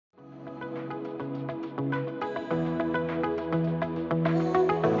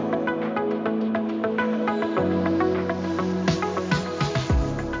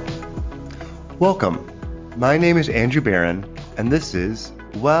Welcome. My name is Andrew Barron, and this is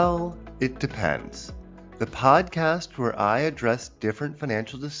Well, It Depends, the podcast where I address different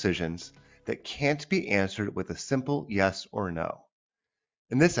financial decisions that can't be answered with a simple yes or no.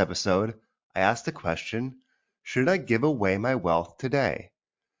 In this episode, I ask the question, should I give away my wealth today?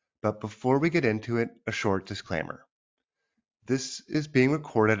 But before we get into it, a short disclaimer. This is being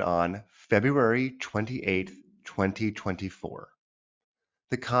recorded on February 28th, 2024.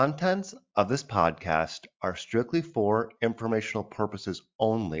 The contents of this podcast are strictly for informational purposes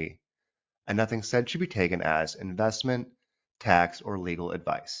only, and nothing said should be taken as investment, tax, or legal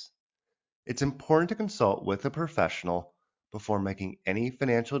advice. It's important to consult with a professional before making any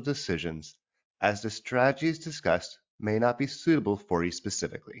financial decisions, as the strategies discussed may not be suitable for you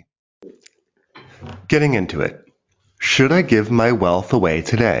specifically. Getting into it. Should I give my wealth away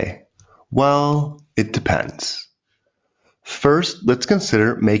today? Well, it depends. First, let's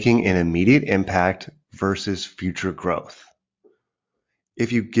consider making an immediate impact versus future growth.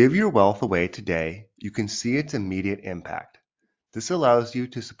 If you give your wealth away today, you can see its immediate impact. This allows you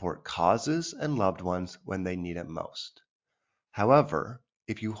to support causes and loved ones when they need it most. However,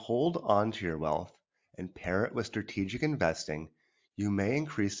 if you hold on to your wealth and pair it with strategic investing, you may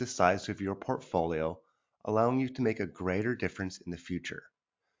increase the size of your portfolio, allowing you to make a greater difference in the future.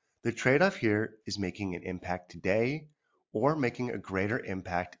 The trade-off here is making an impact today or making a greater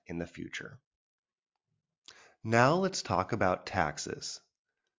impact in the future. Now let's talk about taxes.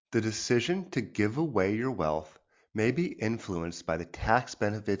 The decision to give away your wealth may be influenced by the tax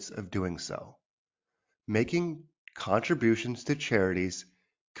benefits of doing so. Making contributions to charities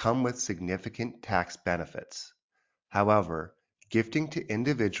come with significant tax benefits. However, gifting to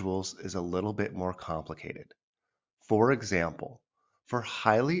individuals is a little bit more complicated. For example, for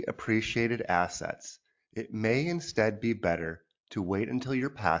highly appreciated assets, it may instead be better to wait until your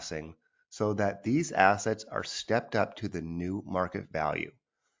passing so that these assets are stepped up to the new market value.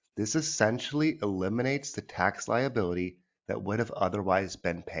 This essentially eliminates the tax liability that would have otherwise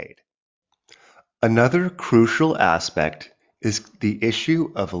been paid. Another crucial aspect is the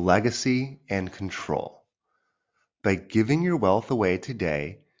issue of legacy and control. By giving your wealth away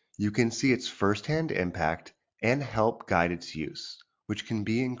today, you can see its firsthand impact and help guide its use, which can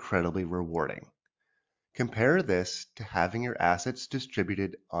be incredibly rewarding. Compare this to having your assets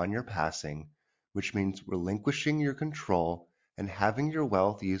distributed on your passing, which means relinquishing your control and having your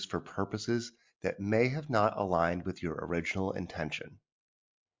wealth used for purposes that may have not aligned with your original intention.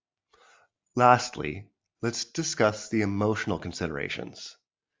 Lastly, let's discuss the emotional considerations.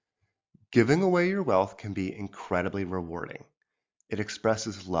 Giving away your wealth can be incredibly rewarding. It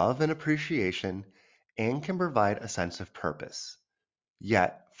expresses love and appreciation and can provide a sense of purpose.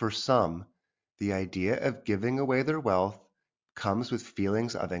 Yet, for some, the idea of giving away their wealth comes with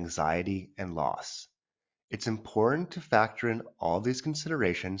feelings of anxiety and loss. It's important to factor in all these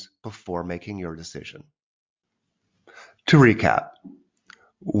considerations before making your decision. To recap,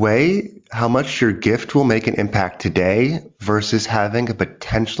 weigh how much your gift will make an impact today versus having a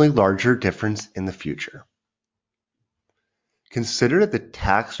potentially larger difference in the future. Consider the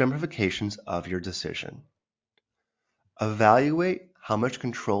tax ramifications of your decision. Evaluate how much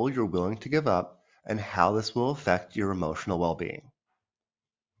control you're willing to give up and how this will affect your emotional well-being.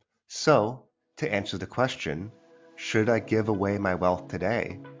 So, to answer the question, should I give away my wealth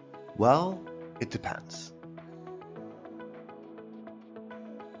today? Well, it depends.